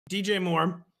DJ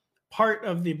Moore, part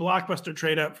of the blockbuster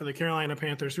trade up for the Carolina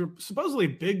Panthers, who are supposedly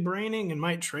big braining and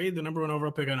might trade the number 1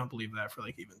 overall pick. I don't believe that for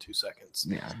like even 2 seconds.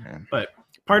 Yeah, man. But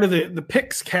part of the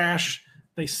picks cash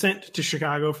they sent to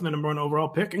Chicago for the number 1 overall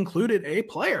pick included a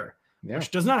player,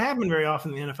 which does not happen very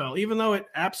often in the NFL, even though it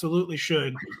absolutely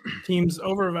should. Teams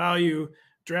overvalue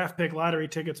draft pick lottery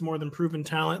tickets more than proven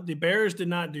talent. The Bears did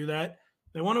not do that.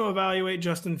 They want to evaluate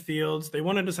Justin Fields. They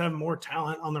wanted to have more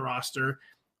talent on the roster.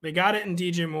 They got it in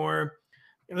DJ Moore.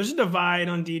 There's a divide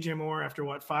on DJ Moore after,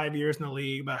 5 years in the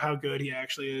league about how good he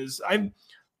actually is. I've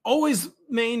always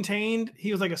maintained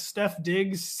he was like a Steph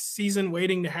Diggs season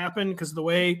waiting to happen because of the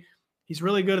way he's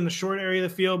really good in the short area of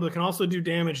the field, but can also do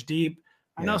damage deep.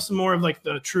 I know some more of like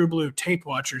the true blue tape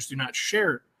watchers do not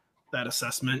share that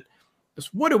assessment.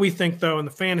 Just what do we think, though, in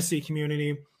the fantasy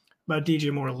community about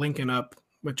DJ Moore linking up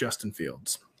with Justin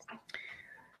Fields?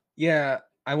 Yeah,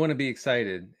 I want to be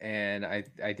excited, and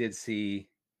I did see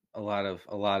a lot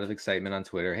of excitement on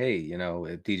Twitter. Hey,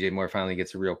 if DJ Moore finally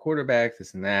gets a real quarterback,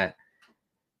 this and that.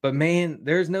 But man,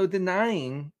 there's no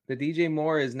denying that DJ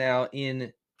Moore is now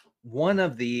in one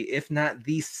of the, if not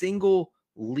the single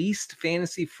least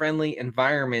fantasy friendly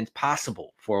environment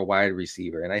possible for a wide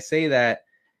receiver. And I say that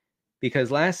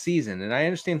because last season, and I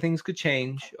understand things could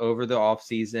change over the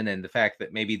offseason and the fact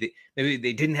that maybe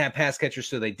they didn't have pass catchers,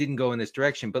 so they didn't go in this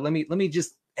direction. But let me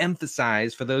just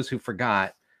emphasize for those who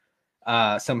forgot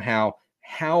somehow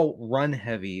how run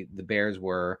heavy the Bears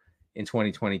were in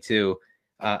 2022.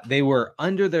 They were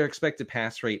under their expected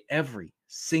pass rate every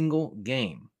single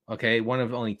game. Okay, one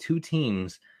of only 2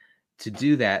 teams to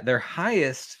do that. Their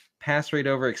highest pass rate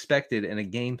over expected in a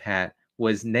game, Pat,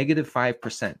 was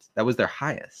 -5%. That was their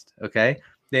highest. Okay.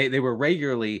 They were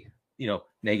regularly,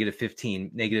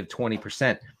 -15,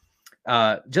 -20%.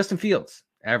 Justin Fields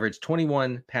averaged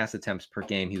 21 pass attempts per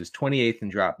game. He was 28th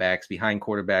in dropbacks behind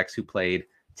quarterbacks who played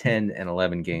 10 and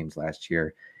 11 games last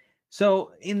year.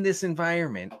 So in this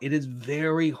environment, it is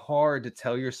very hard to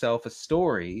tell yourself a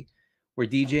story where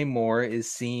DJ Moore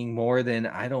is seeing more than,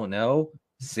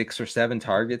 6 or 7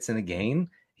 targets in a game.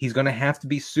 He's going to have to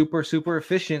be super, super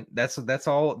efficient. That's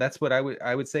what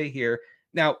I would say here.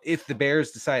 Now, if the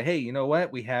Bears decide, hey, you know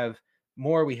what? We have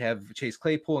more. We have Chase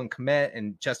Claypool and Kmet,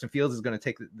 and Justin Fields is going to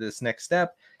take this next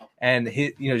step. And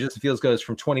Justin Fields goes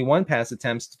from 21 pass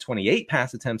attempts to 28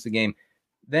 pass attempts a game.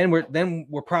 Then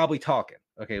we're probably talking,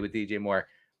 okay, with DJ Moore.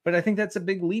 But I think that's a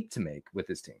big leap to make with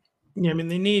this team. Yeah, I mean,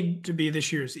 they need to be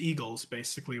this year's Eagles,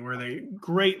 basically, where they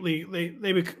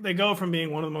go from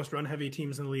being one of the most run-heavy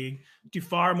teams in the league to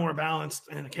far more balanced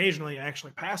and occasionally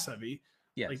actually pass-heavy,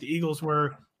 like the Eagles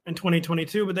were in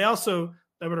 2022. But that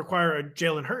would require a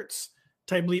Jalen Hurts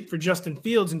type leap for Justin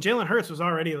Fields, and Jalen Hurts was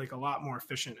already like a lot more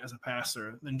efficient as a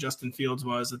passer than Justin Fields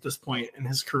was at this point in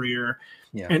his career,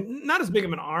 and not as big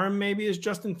of an arm maybe as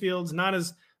Justin Fields, not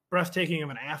as breathtaking of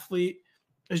an athlete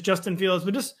as Justin Fields,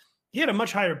 but just he had a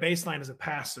much higher baseline as a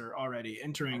passer already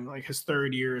entering like his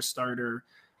 3rd year as starter,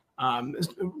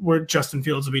 where Justin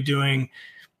Fields will be doing.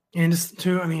 And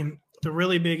the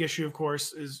really big issue, of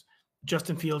course, is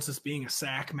Justin Fields as being a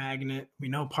sack magnet. We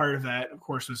know part of that, of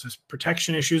course, was his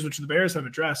protection issues, which the Bears have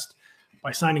addressed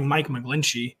by signing Mike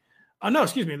McGlinchey. No,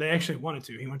 excuse me. They actually wanted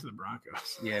to. He went to the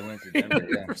Broncos. Yeah, he went to Denver.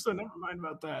 Yeah. So never mind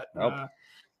about that. Nope.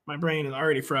 My brain is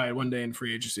already fried one day in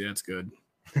free agency. That's good.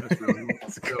 That's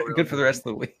really good for the rest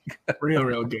of the week.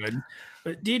 real good.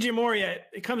 But DJ Moore,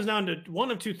 it comes down to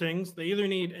one of 2 things. They either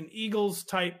need an Eagles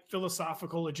type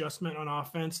philosophical adjustment on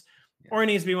offense, or it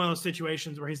needs to be one of those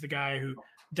situations where he's the guy who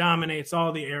dominates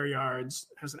all the air yards,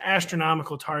 has an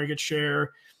astronomical target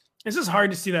share. It's just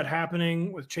hard to see that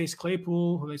happening with Chase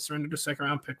Claypool, who they surrendered a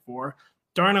 2nd-round pick for.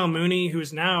 Darnell Mooney, who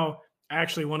is now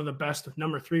actually one of the best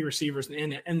number 3 receivers in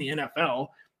the NFL.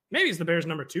 Maybe he's the Bears'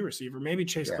 number 2 receiver. Maybe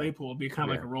Chase Claypool will be kind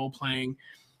of like a role-playing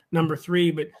number 3,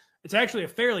 but it's actually a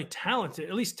fairly talented,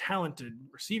 at least talented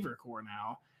receiver core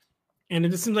now. And it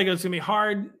just seems like it's going to be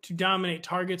hard to dominate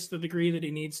targets to the degree that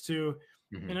he needs to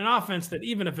in an offense that,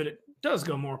 even if it does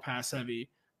go more pass-heavy,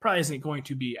 probably isn't going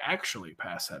to be actually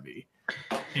pass-heavy.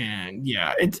 And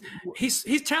he's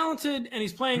talented, and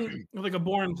he's playing like a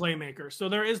born playmaker. So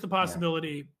there is the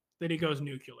possibility that he goes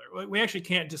nuclear. We actually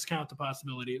can't discount the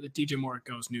possibility that DJ Moore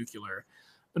goes nuclear,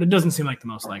 but it doesn't seem like the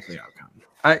most likely outcome.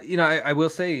 I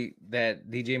will say that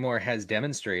DJ Moore has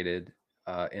demonstrated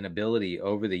an ability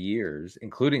over the years,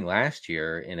 including last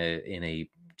year in a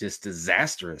just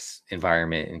disastrous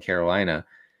environment in Carolina,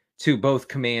 to both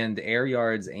command air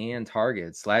yards and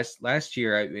targets. Last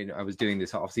year, I was doing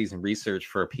this offseason research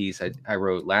for a piece I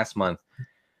wrote last month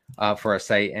for our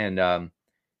site, and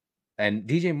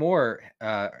DJ Moore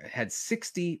had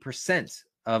 60%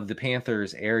 of the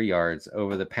Panthers' air yards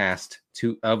over the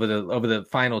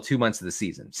final 2 months of the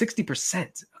season.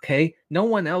 60%. Okay, no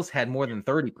one else had more than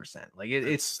 30%. Like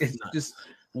it's just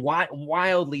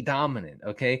wildly dominant.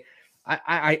 Okay,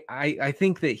 I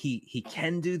think that he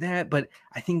can do that, but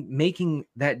I think making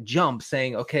that jump,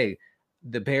 saying, okay,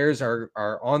 the Bears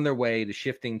are on their way to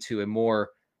shifting to a more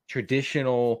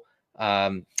traditional,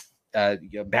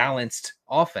 balanced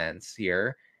offense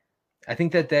here. I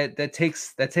think that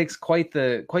takes quite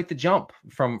the jump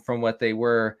from what they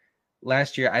were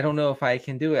last year. I don't know if I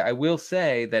can do it. I will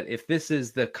say that if this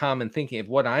is the common thinking, if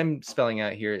what I'm spelling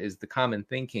out here is the common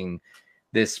thinking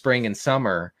this spring and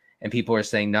summer, and people are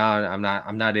saying, no, I'm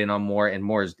not in on Moore, and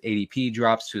Moore's ADP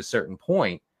drops to a certain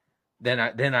point, then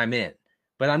I'm in.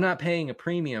 But I'm not paying a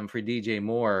premium for DJ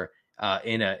Moore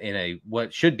in a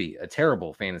what should be a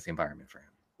terrible fantasy environment for him.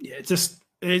 Yeah,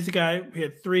 he's a guy who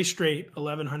had 3 straight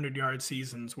 1,100-yard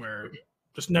seasons where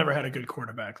just never had a good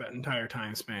quarterback that entire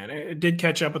time span. It did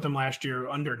catch up with him last year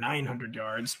under 900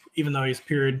 yards, even though he's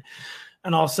appeared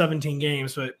in all 17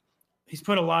 games. But he's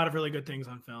put a lot of really good things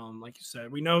on film. Like you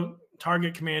said, we know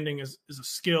target commanding is a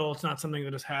skill. It's not something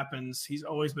that just happens. He's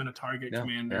always been a target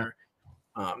commander.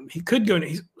 Yeah. He could go.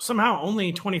 He's somehow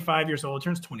only 25 years old.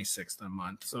 Turns 26 in a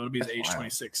month, so it'll be his age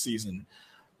 26 season.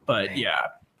 But yeah,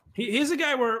 he's a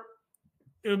guy where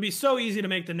it would be so easy to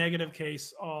make the negative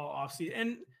case all offseason,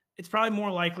 and it's probably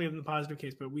more likely than the positive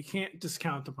case. But we can't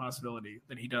discount the possibility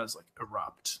that he does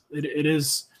erupt. It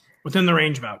is within the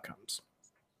range of outcomes.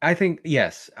 I think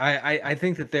yes. I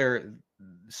think that there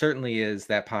certainly is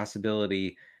that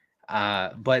possibility,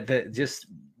 but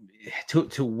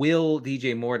to will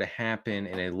DJ Moore to happen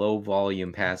in a low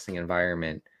volume passing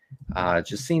environment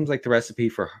just seems like the recipe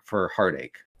for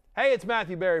heartache. Hey, it's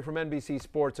Matthew Berry from NBC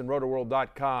Sports and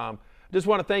Rotoworld.com. Just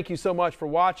want to thank you so much for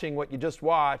watching what you just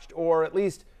watched, or at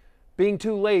least being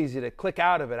too lazy to click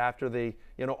out of it after the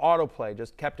autoplay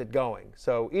just kept it going.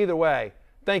 So either way,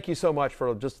 thank you so much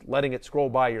for just letting it scroll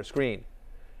by your screen.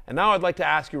 And now I'd like to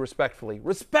ask you respectfully,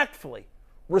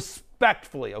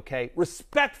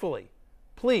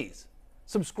 please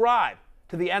subscribe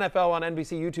to the NFL on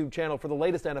NBC YouTube channel for the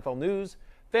latest NFL news,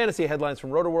 fantasy headlines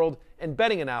from Rotoworld, and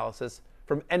betting analysis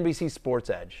from NBC Sports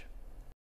Edge.